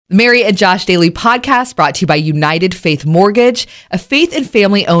The Mary and Josh Daily Podcast brought to you by United Faith Mortgage, a faith and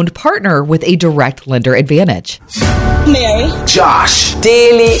family-owned partner with a direct lender advantage. Mary. Josh.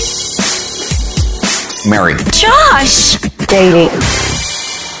 Daily. Mary. Josh. Daily.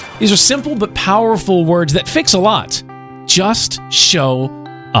 These are simple but powerful words that fix a lot. Just show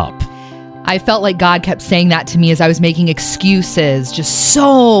up. I felt like God kept saying that to me as I was making excuses, just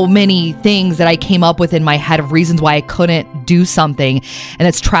so many things that I came up with in my head of reasons why I couldn't do something. And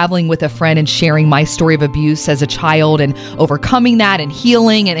it's traveling with a friend and sharing my story of abuse as a child and overcoming that and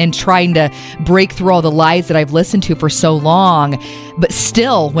healing and trying to break through all the lies that I've listened to for so long. But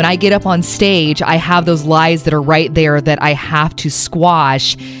still, when I get up on stage, I have those lies that are right there that I have to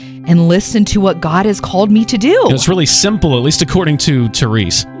squash and listen to what God has called me to do. It's really simple, at least according to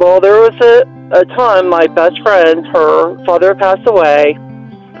Therese. Well, there was a time my best friend, her father passed away,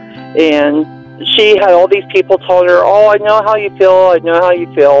 and she had all these people telling her, oh, I know how you feel, I know how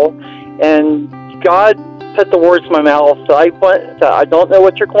you feel. And God put the words in my mouth. So I don't know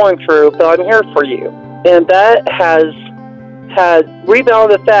what you're going through, but I'm here for you. And that has had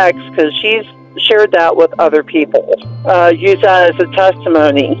rebound effects because she's shared that with other people. Use that as a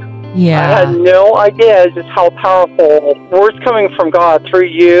testimony. Yeah. I had no idea just how powerful words coming from God through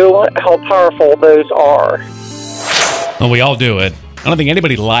you, how powerful those are. Well, we all do it. I don't think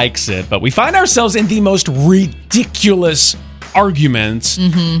anybody likes it, but we find ourselves in the most ridiculous arguments.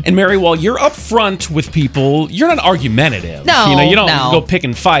 Mm-hmm. And Mary, while you're up front with people, you're not argumentative. No, you don't no. go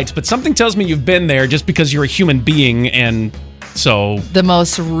picking fights, but something tells me you've been there just because you're a human being, and so... The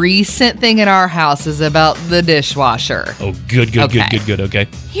most recent thing in our house is about the dishwasher. Oh, good, okay.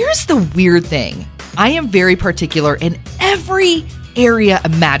 Here's the weird thing. I am very particular in every area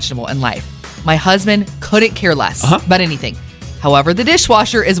imaginable in life. My husband couldn't care less about anything. However, the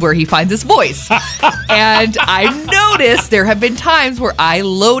dishwasher is where he finds his voice. And I've noticed there have been times where I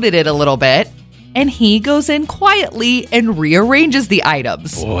loaded it a little bit, and he goes in quietly and rearranges the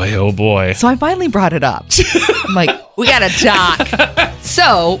items. Boy, oh boy. So I finally brought it up. I'm like, we got to talk.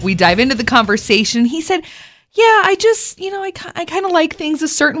 So we dive into the conversation. He said, yeah, I just, I kind of like things a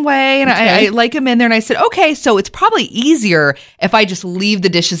certain way, and I like them in there. And I said, okay, so it's probably easier if I just leave the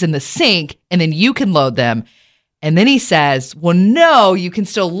dishes in the sink and then you can load them. And then he says, well, no, you can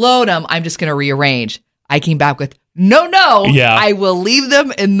still load them. I'm just going to rearrange. I came back with, no, yeah. I will leave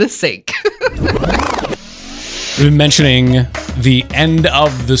them in the sink. We've been mentioning the end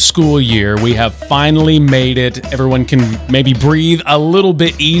of the school year. We have finally made it. Everyone can maybe breathe a little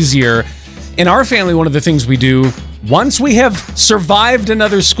bit easier. In our family, one of the things we do, once we have survived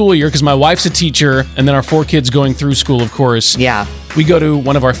another school year, because my wife's a teacher, and then our 4 kids going through school, of course. Yeah. We go to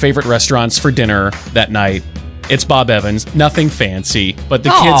one of our favorite restaurants for dinner that night. It's Bob Evans. Nothing fancy, but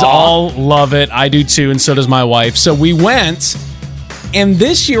the kids all love it. I do too, and so does my wife. So we went, and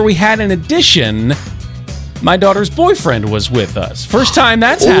this year we had an addition. My daughter's boyfriend was with us. First time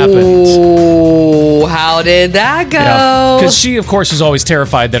that's happened. Oh, how did that go? Because she, of course, is always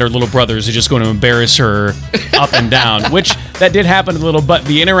terrified that her little brothers are just going to embarrass her up and down, which that did happen a little, but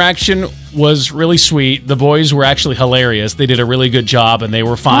the interaction was really sweet. The boys were actually hilarious. They did a really good job, and they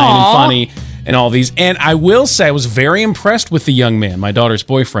were fine and funny and all these. And I will say I was very impressed with the young man, my daughter's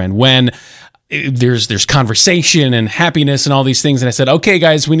boyfriend, when there's conversation and happiness and all these things. And I said, okay,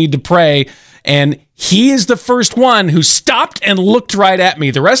 guys, we need to pray. And he is the first one who stopped and looked right at me.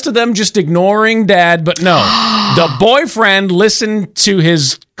 The rest of them just ignoring dad. But no, the boyfriend listened to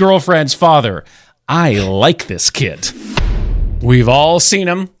his girlfriend's father. I like this kid. We've all seen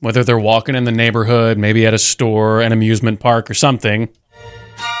them, whether they're walking in the neighborhood, maybe at a store, an amusement park or something.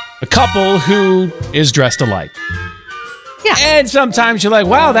 A couple who is dressed alike. Yeah. And sometimes you're like,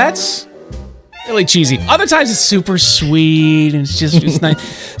 wow, that's really cheesy. Other times it's super sweet and it's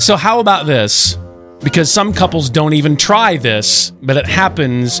nice. So how about this? Because some couples don't even try this, but it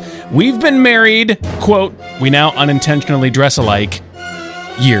happens. We've been married, quote, we now unintentionally dress alike,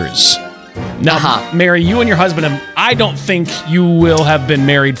 years. Now, Mary, you and your husband, I don't think you will have been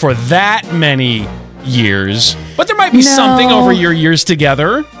married for that many years, but there might be something over your years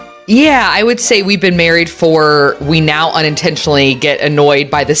together. Yeah, I would say we've been married we now unintentionally get annoyed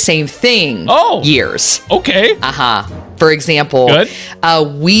by the same thing years. Okay. For example,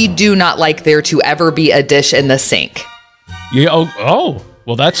 we do not like there to ever be a dish in the sink. Yeah.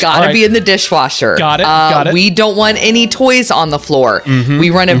 Well, that's gotta be in the dishwasher. Got it. We don't want any toys on the floor.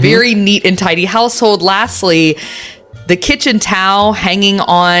 We run a very neat and tidy household. Lastly, the kitchen towel hanging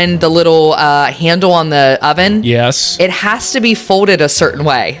on the little handle on the oven. Yes. It has to be folded a certain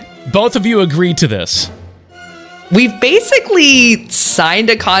way. Both of you agree to this. We've basically signed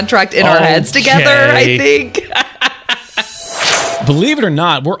a contract in our heads together, I think. Believe it or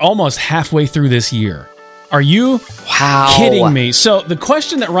not, we're almost halfway through this year. Are you kidding me? So the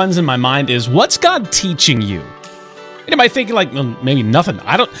question that runs in my mind is, what's God teaching you? And am I thinking like, well, maybe nothing?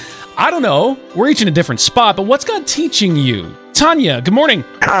 I don't know. We're each in a different spot, but what's God teaching you? Tanya, good morning.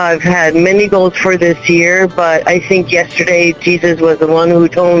 I've had many goals for this year, but I think yesterday Jesus was the one who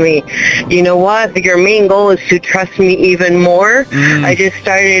told me, you know what, your main goal is to trust me even more. I just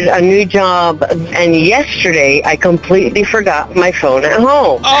started a new job, and yesterday I completely forgot my phone at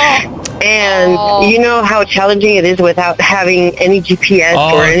home. And you know how challenging it is without having any GPS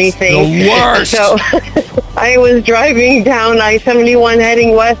or anything. The worst. So I was driving down I-71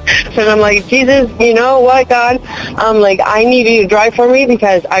 heading west, and I'm like, Jesus, you know what, God? I'm like, I need you to drive for me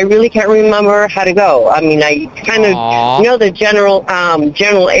because I really can't remember how to go. I mean, I kind of know the general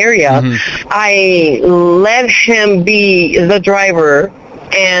area. I let him be the driver,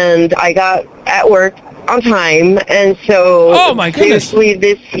 and I got at work on time, and so seriously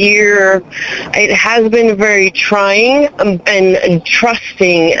this year it has been very trying, and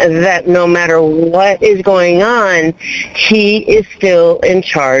trusting that no matter what is going on, he is still in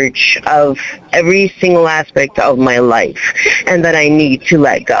charge of every single aspect of my life, and that I need to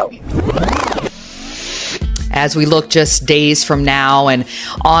let go. As we look just days from now and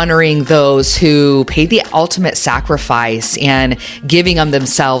honoring those who paid the ultimate sacrifice and giving of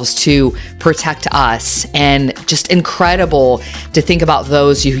themselves to protect us, and just incredible to think about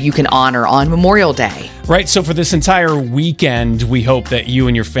those you can honor on Memorial Day. Right. So for this entire weekend, we hope that you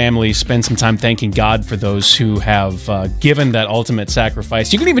and your family spend some time thanking God for those who have given that ultimate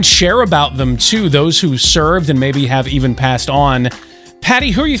sacrifice. You can even share about them too, those who served and maybe have even passed on.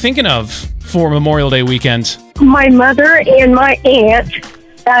 Patty, who are you thinking of for Memorial Day weekend? My mother and my aunt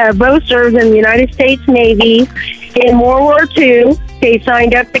both served in the United States Navy in World War II. They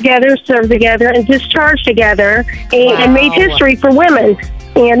signed up together, served together, and discharged together, and made history for women.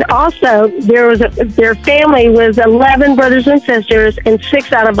 And also, their family was 11 brothers and sisters, and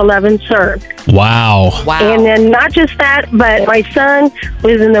 6 out of 11 served. Wow. And then not just that, but my son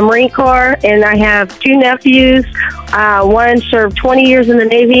was in the Marine Corps, and I have 2 nephews. One served 20 years in the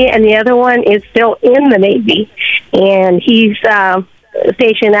Navy, and the other one is still in the Navy. And he's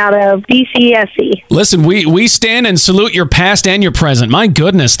stationed out of DCSC. Listen, we stand and salute your past and your present. My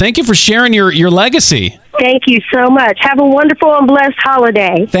goodness. Thank you for sharing your legacy. Thank you so much. Have a wonderful and blessed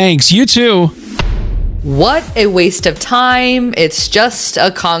holiday. Thanks. You too. What a waste of time. It's just a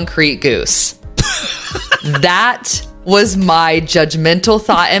concrete goose. That was my judgmental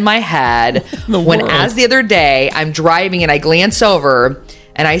thought in my head when, as the other day, I'm driving and I glance over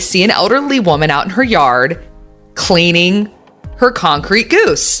and I see an elderly woman out in her yard cleaning her concrete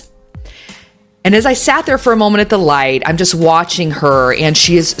goose. And as I sat there for a moment at the light, I'm just watching her, and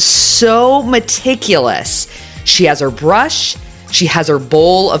she is so meticulous. She has her brush. She has her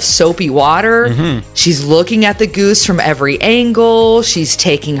bowl of soapy water. She's looking at the goose from every angle. She's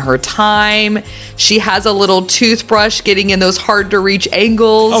taking her time. She has a little toothbrush getting in those hard to reach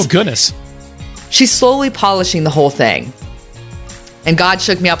angles. Oh, goodness. She's slowly polishing the whole thing. And God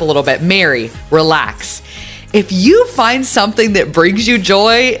shook me up a little bit. Mary, relax. If you find something that brings you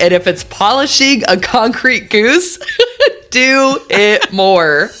joy, and if it's polishing a concrete goose, do it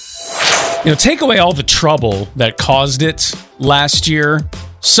more. Take away all the trouble that caused it last year.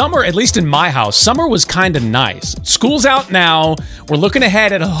 Summer, at least in my house, summer was kind of nice. School's out now. We're looking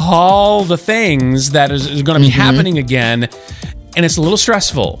ahead at all the things that is going to be happening again, and it's a little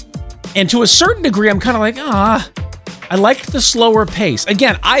stressful. And to a certain degree, I'm kind of like, I liked the slower pace.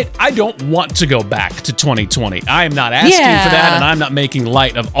 Again, I don't want to go back to 2020. I am not asking for that, and I'm not making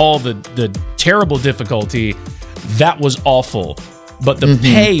light of all the terrible difficulty. That was awful. But the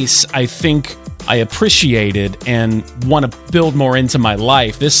pace, I think I appreciated and want to build more into my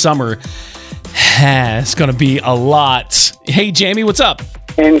life. This summer, it's going to be a lot. Hey, Jamie, what's up?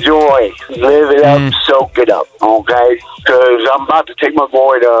 Enjoy. Live it up, soak it up, okay? Because I'm about to take my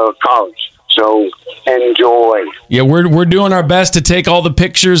boy to college. So enjoy. Yeah, we're doing our best to take all the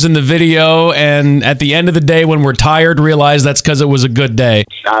pictures and the video, and at the end of the day, when we're tired, realize that's because it was a good day.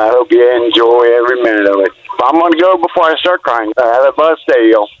 I hope you enjoy every minute of it. I'm going to go before I start crying. Have a blessed day,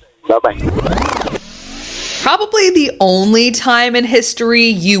 y'all. Bye-bye. Probably the only time in history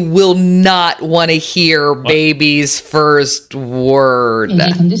you will not want to hear baby's first word. And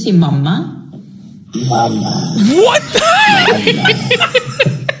you can just say mama. Mama. What?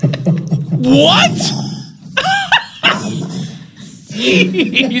 What?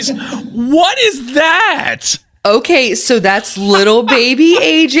 Jeez. What is that? Okay, so that's little baby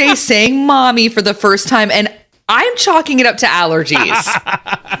AJ saying mommy for the first time, and I'm chalking it up to allergies.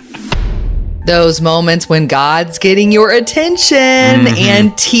 Those moments when God's getting your attention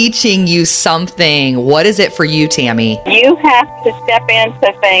and teaching you something. What is it for you, Tammy? You have to step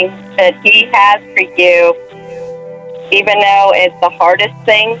into things that He has for you, even though it's the hardest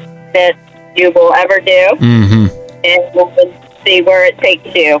thing that you will ever do. And we'll see where it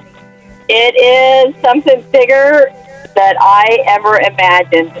takes you. It is something bigger that I ever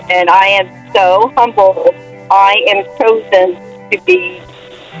imagined, and I am so humbled. I am chosen to be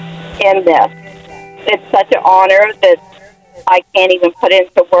in this. It's such an honor that I can't even put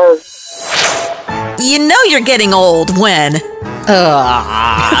into words. You know you're getting old when?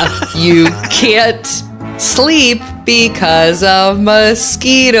 You can't sleep because of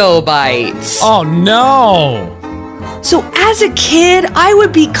mosquito bites. Oh, no. So as a kid, I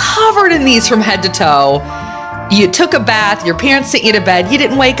would be covered in these from head to toe. You took a bath, your parents sent you to bed, you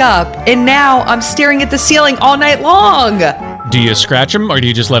didn't wake up, and now I'm staring at the ceiling all night long. Do you scratch them or do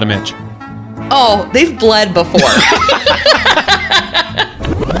you just let them itch? Oh, they've bled before.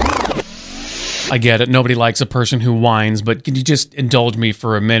 I get it. Nobody likes a person who whines, but can you just indulge me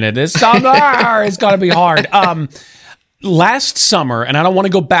for a minute? It's got to be hard. Last summer, and I don't want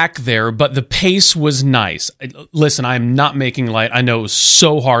to go back there, but the pace was nice. Listen, I'm not making light. I know it was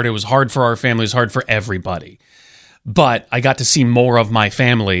so hard. It was hard for our family. It was hard for everybody. But I got to see more of my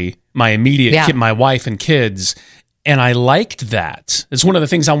family, my immediate kid, my wife and kids, and I liked that. It's one of the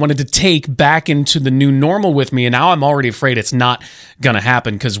things I wanted to take back into the new normal with me, and now I'm already afraid it's not going to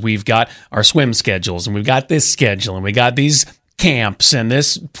happen because we've got our swim schedules, and we've got this schedule, and we got these camps and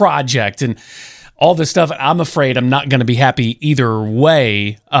this project, and all this stuff. I'm afraid I'm not going to be happy either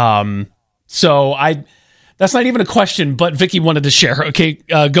way. That's not even a question, but Vicky wanted to share. Okay,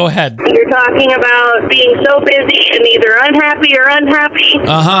 go ahead. You're talking about being so busy and either unhappy or unhappy.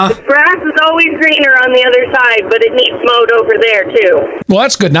 The grass is always greener on the other side, but it needs mowed over there too. Well,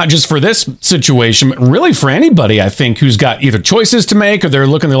 that's good, not just for this situation, but really for anybody, I think, who's got either choices to make or they're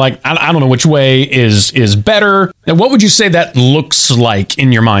like, I don't know which way is better. Now, what would you say that looks like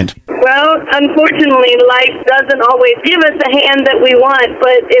in your mind? Well, unfortunately, life doesn't always give us the hand that we want,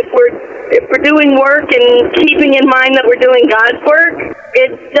 but if we're doing work and keeping in mind that we're doing God's work,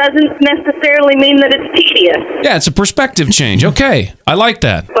 it doesn't necessarily mean that it's tedious. Yeah, it's a perspective change. Okay, I like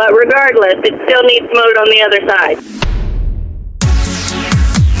that. But regardless, it still needs mowed on the other side.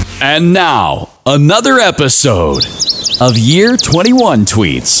 And now, another episode of Year 21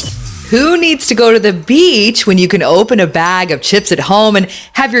 Tweets. Who needs to go to the beach when you can open a bag of chips at home and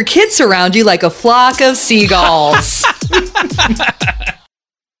have your kids surround you like a flock of seagulls?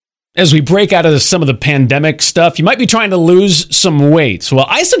 As we break out of some of the pandemic stuff, you might be trying to lose some weight. Well,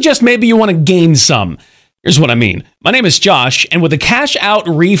 I suggest maybe you want to gain some. Here's what I mean. My name is Josh, and with a cash out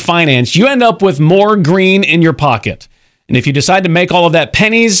refinance, you end up with more green in your pocket. And if you decide to make all of that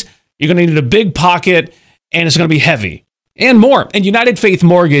pennies, you're going to need a big pocket, and it's going to be heavy. And more. And United Faith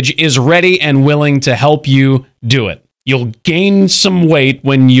Mortgage is ready and willing to help you do it. You'll gain some weight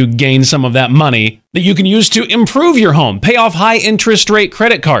when you gain some of that money that you can use to improve your home, pay off high interest rate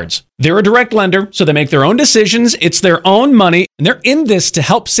credit cards. They're a direct lender, so they make their own decisions. It's their own money, and they're in this to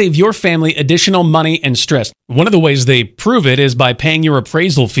help save your family additional money and stress. One of the ways they prove it is by paying your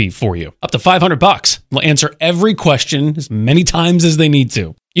appraisal fee for you, up to $500. They'll answer every question as many times as they need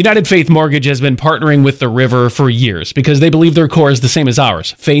to. United Faith Mortgage has been partnering with the River for years because they believe their core is the same as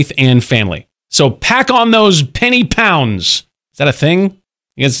ours, faith and family. So pack on those penny pounds. Is that a thing?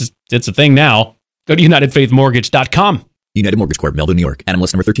 I guess it's a thing now. Go to UnitedFaithMortgage.com. United Mortgage Corp, Melville, New York.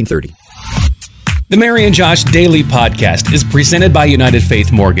 NMLS number 1330. The Mary and Josh Daily Podcast is presented by United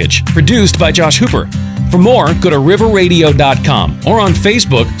Faith Mortgage. Produced by Josh Hooper. For more, go to riverradio.com or on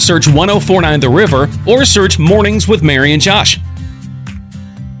Facebook, search 1049 The River or search Mornings with Mary and Josh.